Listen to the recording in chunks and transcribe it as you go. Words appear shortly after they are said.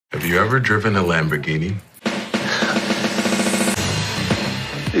Have you ever driven a Lamborghini?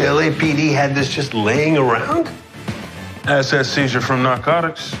 The LAPD had this just laying around? Asset seizure from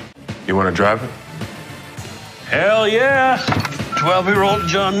narcotics. You want to drive it? Hell yeah. 12-year-old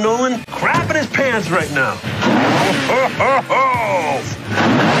John Nolan crapping his pants right now.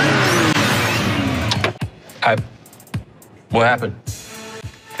 What happened?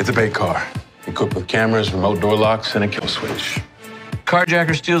 It's a bait car, equipped with cameras, remote door locks, and a kill switch.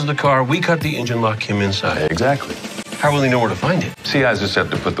 Carjacker steals the car, we cut the engine, lock him inside. Exactly. How will they know where to find it? CIs just have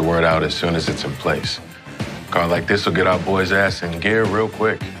to put the word out as soon as it's in place. A car like this will get our boy's ass in gear real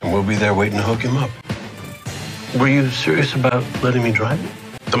quick. And we'll be there waiting to hook him up. Were you serious about letting me drive it?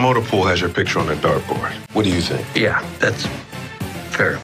 The motor pool has your picture on the dartboard. What do you think? Yeah, that's fair.